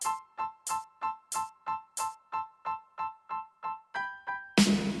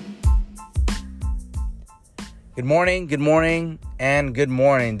Good morning, and good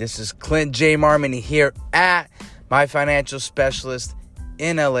morning. This is Clint J. Marmon here at My Financial Specialist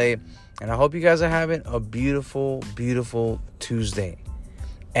in LA. And I hope you guys are having a beautiful, beautiful Tuesday.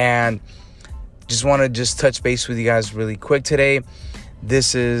 And just want to touch base with you guys really quick today.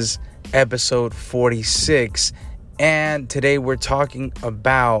 This is episode 46. And today we're talking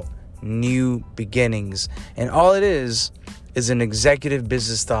about new beginnings. And all it is an executive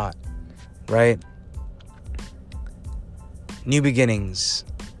business thought, right? New beginnings,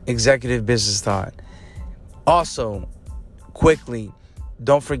 executive business thought. Also, quickly,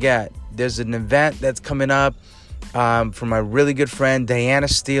 don't forget, there's an event that's coming up from my really good friend, Diana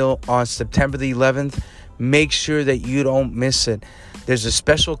Steele, on September the 11th. Make sure that you don't miss it. There's a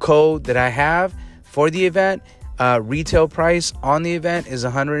special code that I have for the event. Retail price on the event is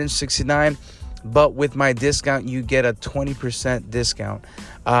 $169, but with my discount, you get a 20% discount.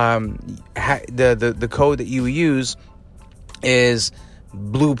 The code that you use is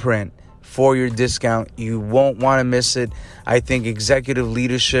Blueprint for your discount. You won't want to miss it. I think executive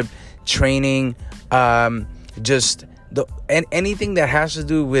leadership training, anything that has to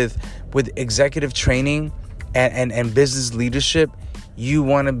do with executive training and business leadership, you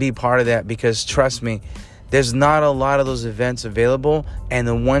want to be part of that, because trust me, there's not a lot of those events available, and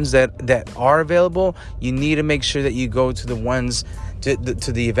the ones that are available, you need to make sure that you go to the ones to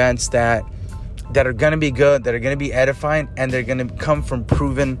the events that are going to be good, that are going to be edifying, and they're going to come from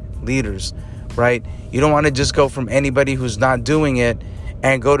proven leaders, right? You don't want to just go from anybody who's not doing it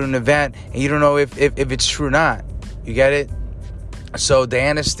and go to an event and you don't know if it's true or not. You get it? So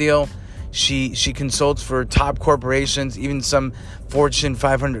Diana Steele, she consults for top corporations, even some Fortune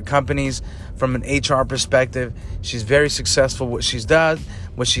 500 companies from an HR perspective. She's very successful what she's done,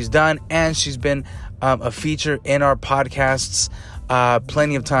 and she's been a feature in our podcasts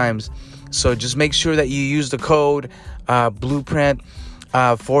plenty of times. So just make sure that you use the code Blueprint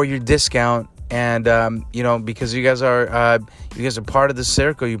for your discount, and because you guys are part of the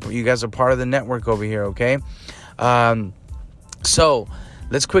circle, you guys are part of the network over here. Okay, so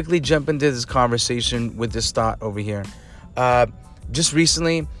let's quickly jump into this conversation with this thought over here. Just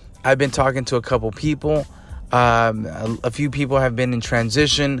recently, I've been talking to a couple people. A few people have been in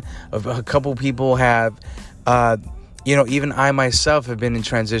transition. A couple people have. Even I myself have been in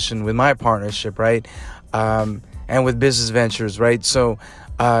transition with my partnership, right? And with business ventures, right? So,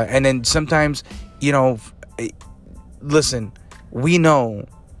 and then sometimes, listen, we know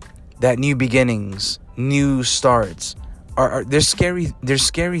that new beginnings, new starts they're scary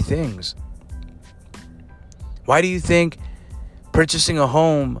things. Why do you think purchasing a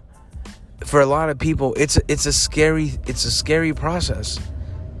home for a lot of people, it's a scary process?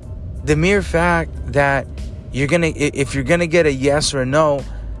 The mere fact that if you're gonna get a yes or a no,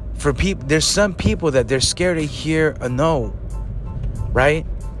 for people, there's some people that they're scared to hear a no, right?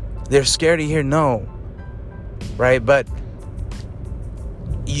 They're scared to hear no, right? But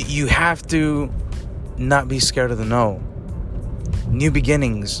you have to not be scared of the no. New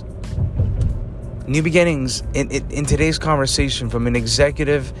beginnings in today's conversation from an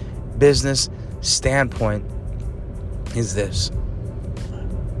executive business standpoint is this.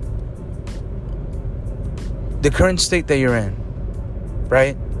 The current state that you're in,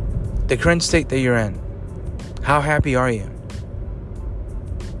 right? The current state that you're in. How happy are you?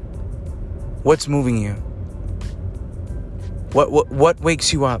 What's moving you? What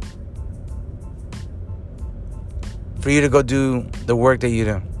wakes you up for you to go do the work that you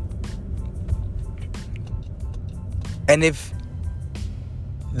do? And if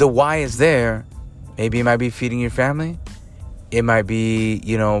the why is there, maybe it might be feeding your family. It might be,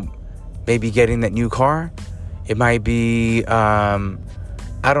 maybe getting that new car. It might be, traveling,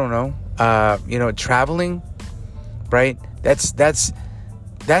 right? That's the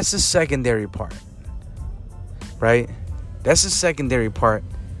secondary part, right? That's the secondary part.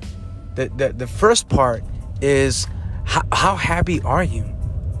 The first part is how happy are you?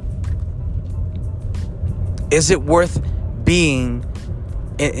 Is it worth being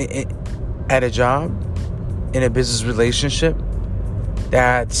at a job, in a business relationship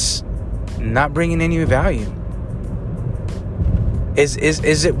that's not bringing any value?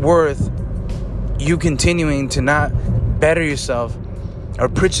 Is it worth you continuing to not better yourself or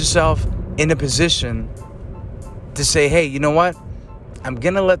put yourself in a position to say, hey, you know what? I'm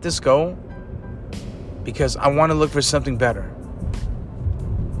going to let this go because I want to look for something better.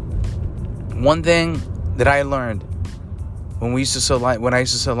 One thing that I learned when I used to sell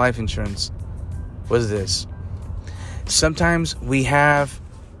life insurance was this. Sometimes we have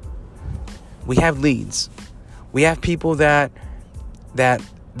leads. We have people that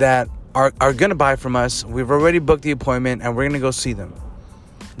are going to buy from us. We've already booked the appointment and we're going to go see them.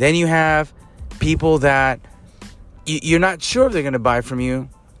 Then you have people that you're not sure if they're going to buy from you,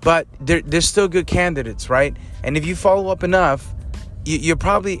 but they're still good candidates, right? And if you follow up enough, you'll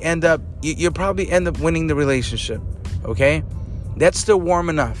probably end up winning the relationship, okay? That's still warm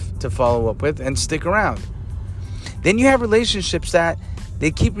enough to follow up with and stick around. Then you have relationships that they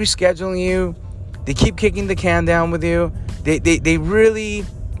keep rescheduling you, they keep kicking the can down with you, they really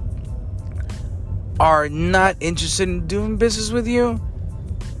are not interested in doing business with you,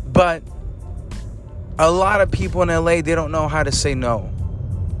 but a lot of people in LA, they don't know how to say no.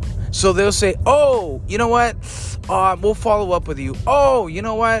 So they'll say, oh, you know what? We'll follow up with you. Oh, you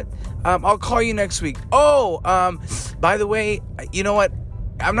know what? I'll call you next week. Oh, by the way, you know what?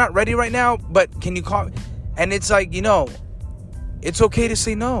 I'm not ready right now, but can you call me? And it's like, it's okay to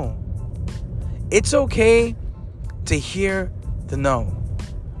say no. It's okay to hear the no.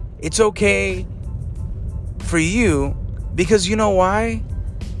 It's okay for you, because you know why?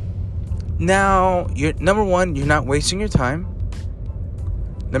 Now, number one, you're not wasting your time.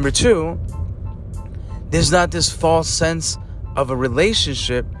 Number two, there's not this false sense of a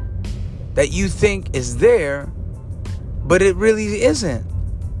relationship that you think is there, but it really isn't.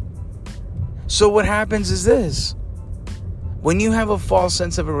 So what happens is this. When you have a false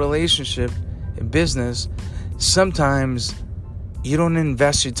sense of a relationship in business, sometimes you don't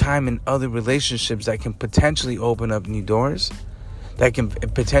invest your time in other relationships that can potentially open up new doors, that can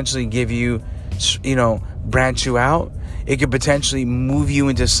potentially give you, branch you out. It could potentially move you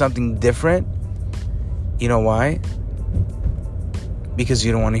into something different. You know why? Because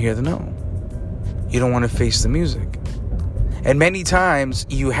you don't want to hear the no. You don't want to face the music. And many times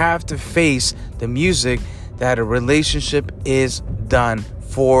you have to face the music that a relationship is done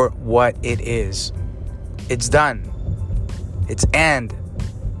for what it is. It's done. It's end.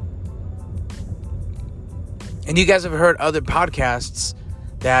 And you guys have heard other podcasts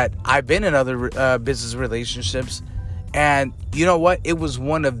that I've been in other business relationships. And you know what? It was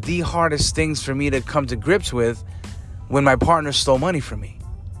one of the hardest things for me to come to grips with when my partner stole money from me.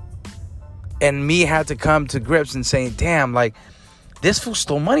 And me had to come to grips and saying, damn, like, this fool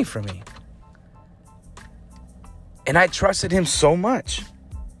stole money from me. And I trusted him so much.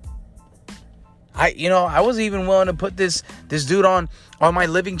 I was even willing to put this dude on my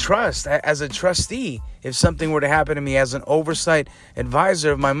living trust as a trustee if something were to happen to me, as an oversight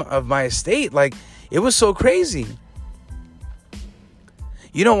advisor of my estate. Like, it was so crazy.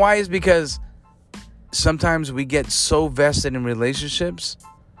 You know why? Is because sometimes we get so vested in relationships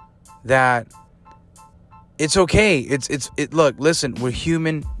that it's okay. Look, listen, we're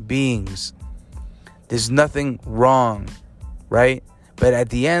human beings. There's nothing wrong, right? But at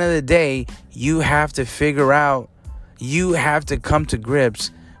the end of the day, you have to come to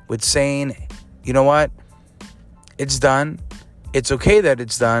grips with saying, you know what? It's done. It's okay that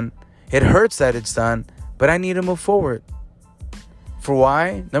it's done. It hurts that it's done, but I need to move forward. For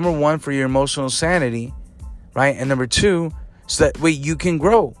why? Number one, for your emotional sanity, right? And number two, so that way you can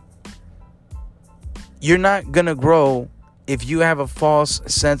grow. You're not going to grow if you have a false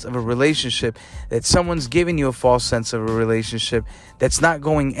sense of a relationship, that someone's giving you a false sense of a relationship that's not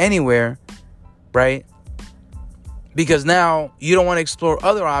going anywhere, right? Because now you don't want to explore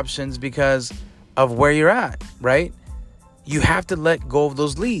other options because of where you're at, right? You have to let go of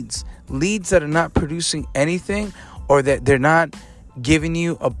those leads that are not producing anything, or that they're not giving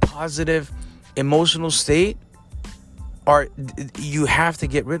you a positive emotional state, or you have to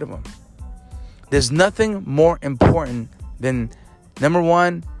get rid of them. There's nothing more important than, number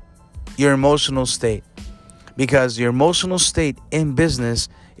one, your emotional state. Because your emotional state in business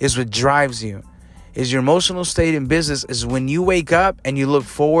is what drives you. Your emotional state in business is when you wake up and you look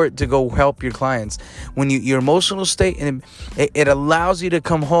forward to go help your clients. When your emotional state, and it allows you to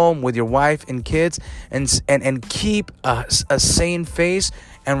come home with your wife and kids and keep a sane face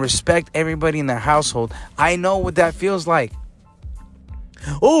and respect everybody in the household. I know what that feels like.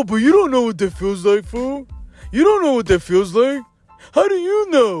 Oh, but you don't know what that feels like, fool. You don't know what that feels like. How do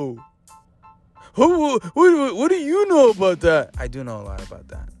you know? What do you know about that? I do know a lot about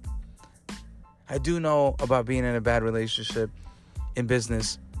that. I do know about being in a bad relationship in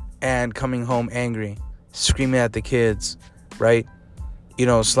business and coming home angry, screaming at the kids, right?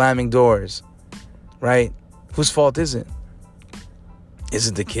 Slamming doors, right? Whose fault is it? Is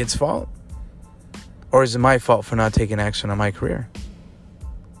it the kid's fault? Or is it my fault for not taking action on my career?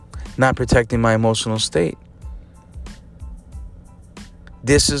 Not protecting my emotional state?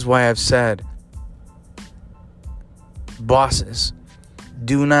 This is why I've said, bosses,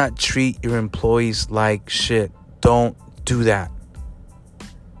 do not treat your employees like shit. Don't do that.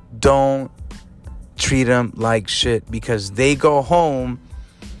 don't treat them like shit, because they go home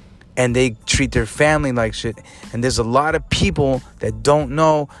and they treat their family like shit. And there's a lot of people that don't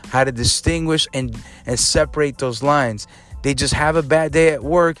know how to distinguish and separate those lines. They just have a bad day at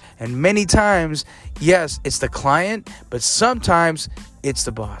work, and many times, yes, it's the client, but sometimes it's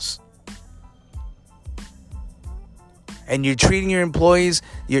the boss. And you're treating your employees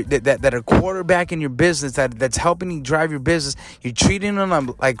that are quarterbacking your business, that's helping you drive your business, you're treating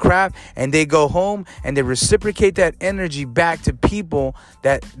them like crap, and they go home and they reciprocate that energy back to people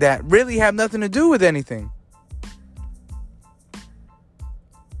that really have nothing to do with anything.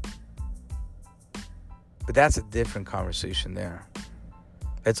 But that's a different conversation there.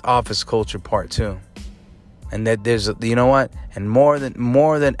 That's office culture part 2. And that there's, you know what? And more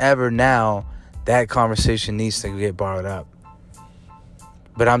than ever now, that conversation needs to get brought up.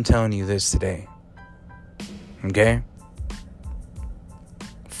 But I'm telling you this today. Okay?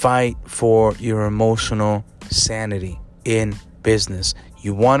 Fight for your emotional sanity in business.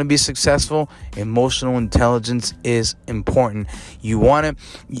 You want to be successful, emotional intelligence is important. You want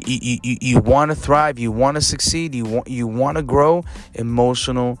to thrive, you want to succeed, you want to grow.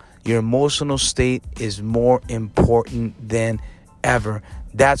 Your emotional state is more important than ever.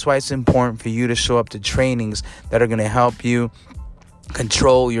 That's why it's important for you to show up to trainings that are going to help you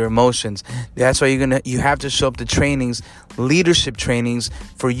control your emotions. That's why you have to show up to trainings, leadership trainings,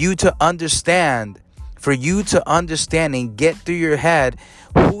 for you to understand and get through your head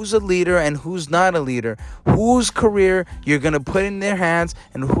who's a leader and who's not a leader, whose career you're going to put in their hands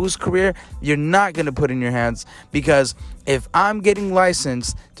and whose career you're not going to put in your hands. Because if I'm getting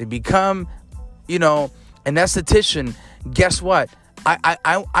licensed to become, an esthetician, guess what?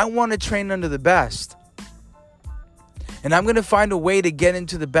 I want to train under the best. And I'm going to find a way to get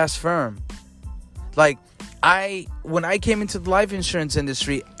into the best firm. Like, when I came into the life insurance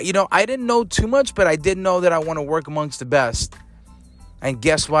industry, I didn't know too much, but I did know that I want to work amongst the best. And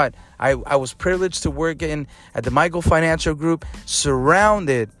guess what? I was privileged to work at the Michael Financial Group,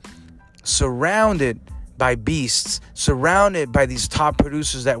 surrounded by beasts, surrounded by these top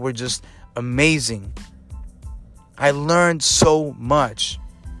producers that were just amazing. I learned so much.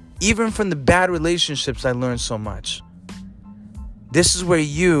 Even from the bad relationships, I learned so much. This is where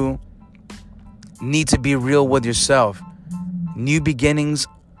you need to be real with yourself. New beginnings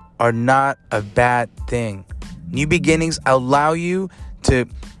are not a bad thing. New beginnings allow you to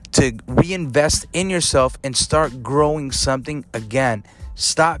reinvest in yourself and start growing something again.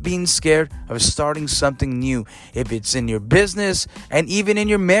 Stop being scared of starting something new. If it's in your business and even in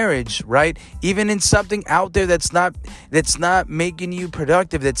your marriage, right? Even in something out there that's not making you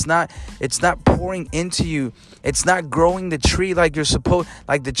productive, it's not pouring into you. It's not growing the tree like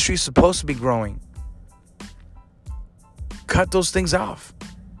the tree's supposed to be growing. Cut those things off.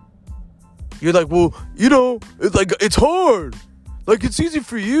 You're like, well, it's hard. Like, it's easy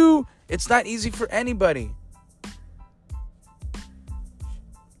for you. It's not easy for anybody.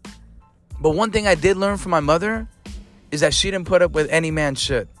 But one thing I did learn from my mother is that she didn't put up with any man's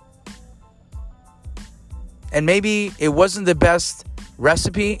shit. And maybe it wasn't the best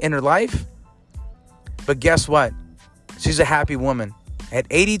recipe in her life, but guess what? She's a happy woman. At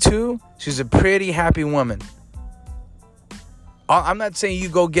 82, she's a pretty happy woman. I'm not saying you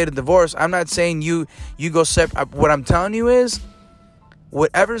go get a divorce. I'm not saying you go separate. What I'm telling you is,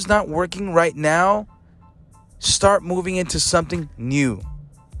 whatever's not working right now, start moving into something new.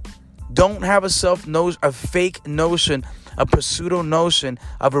 Don't have a fake notion, a pseudo notion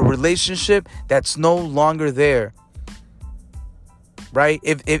of a relationship that's no longer there. Right?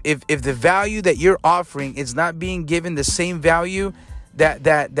 If the value that you're offering is not being given the same value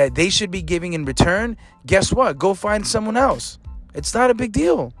that they should be giving in return, guess what? Go find someone else. It's not a big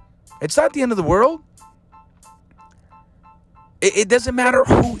deal. It's not the end of the world. It doesn't matter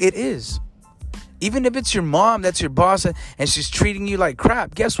who it is. Even if it's your mom, that's your boss, and she's treating you like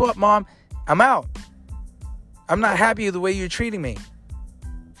crap. Guess what, Mom? I'm out. I'm not happy with the way you're treating me.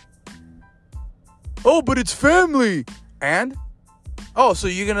 Oh, but it's family. And? Oh, so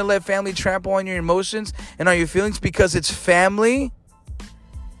you're going to let family trample on your emotions and on your feelings because it's family?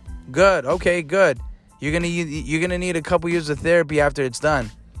 Good. Okay, good. You're going to need a couple years of therapy after it's done.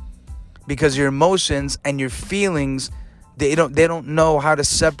 Because your emotions and your feelings, they don't know how to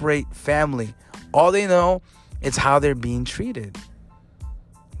separate family. All they know is how they're being treated.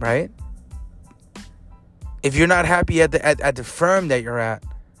 Right? If you're not happy at the firm that you're at,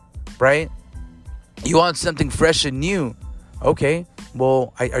 right? You want something fresh and new. Okay,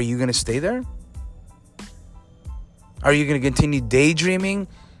 well, are you going to stay there? Are you going to continue daydreaming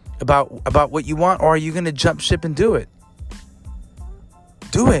about what you want, or are you going to jump ship and do it?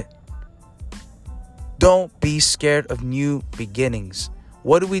 Do it. Don't be scared of new beginnings.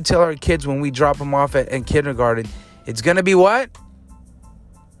 What do we tell our kids when we drop them off in kindergarten? It's going to be what?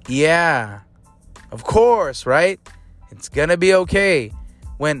 Yeah, of course, right? It's going to be okay.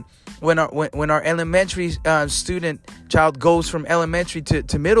 When our elementary student child goes from elementary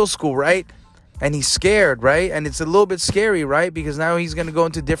to middle school, right? And he's scared, right? And it's a little bit scary, right? Because now he's going to go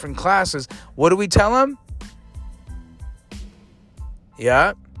into different classes. What do we tell him?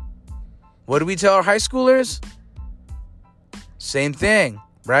 Yeah. What do we tell our high schoolers? Same thing,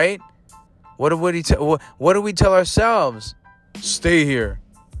 right? What do we tell ourselves? Stay here.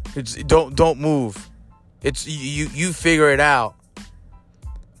 Don't move. It's you figure it out.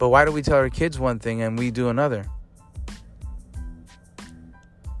 But why do we tell our kids one thing and we do another?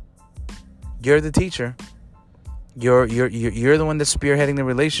 You're the teacher. You're the one that's spearheading the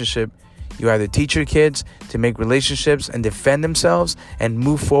relationship. You either teach your kids to make relationships and defend themselves and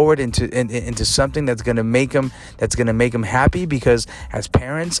move forward into something that's going to make them happy. Because as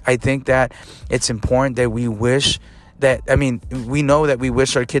parents, I think that it's important that we know that we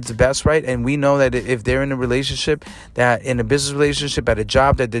wish our kids the best, right? And we know that if they're in a relationship, that in a business relationship, at a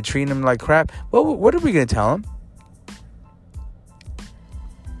job, that they're treating them like crap, well, what are we going to tell them?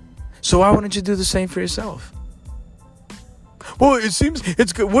 So why wouldn't you do the same for yourself? Well, it seems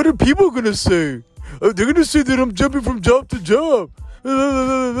it's good. What are people going to say? They're going to say that I'm jumping from job to job.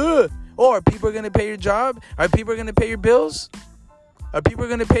 Or are people going to pay your job? Are people going to pay your bills? Are people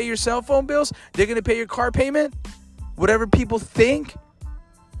going to pay your cell phone bills? They're going to pay your car payment? Whatever people think?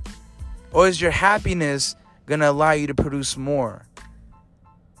 Or is your happiness going to allow you to produce more?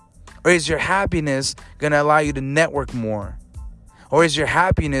 Or is your happiness going to allow you to network more? Or is your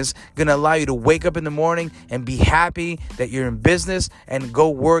happiness going to allow you to wake up in the morning and be happy that you're in business and go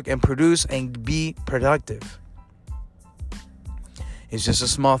work and produce and be productive? It's just a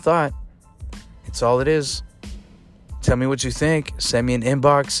small thought. It's all it is. Tell me what you think. Send me an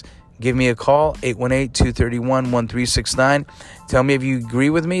inbox. Give me a call, 818-231-1369. Tell me if you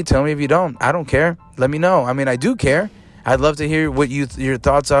agree with me. Tell me if you don't. I don't care. Let me know. I mean, I do care. I'd love to hear what your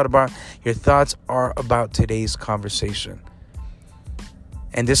thoughts are about today's conversation.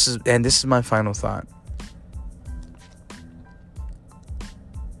 And this is my final thought.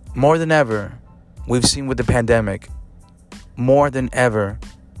 More than ever, we've seen with the pandemic, more than ever,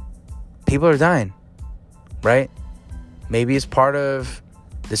 people are dying, right? Maybe it's part of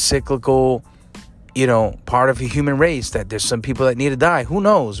the cyclical, part of the human race that there's some people that need to die. Who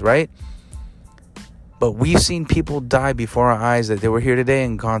knows, right? But we've seen people die before our eyes that they were here today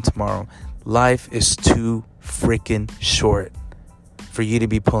and gone tomorrow. Life is too freaking short for you to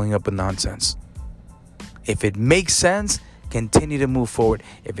be pulling up with nonsense. If it makes sense, continue to move forward.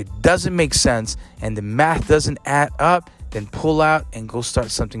 If it doesn't make sense and the math doesn't add up, then pull out and go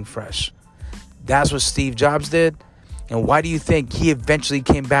start something fresh. That's what Steve Jobs did. And why do you think he eventually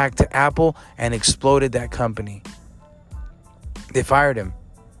came back to Apple and exploded that company? They fired him.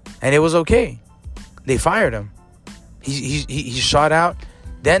 And it was okay. They fired him. He shot out.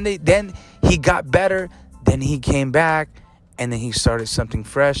 Then he got better. Then he came back. And then he started something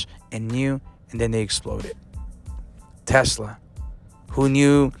fresh and new. And then they exploded. Tesla. Who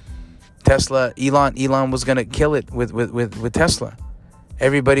knew Tesla? Elon was going to kill it with Tesla.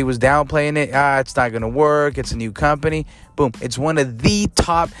 Everybody was downplaying it. It's not going to work. It's a new company. Boom. It's one of the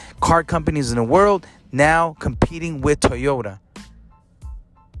top car companies in the world now competing with Toyota.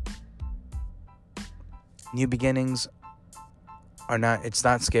 New beginnings it's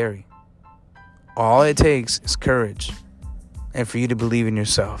not scary. All it takes is courage and for you to believe in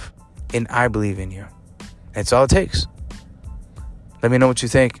yourself. And I believe in you. That's all it takes. Let me know what you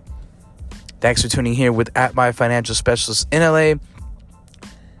think. Thanks for tuning here with @my financial specialist in LA.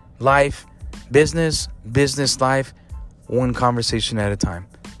 Life, business, life, one conversation at a time.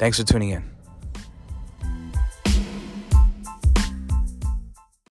 Thanks for tuning in.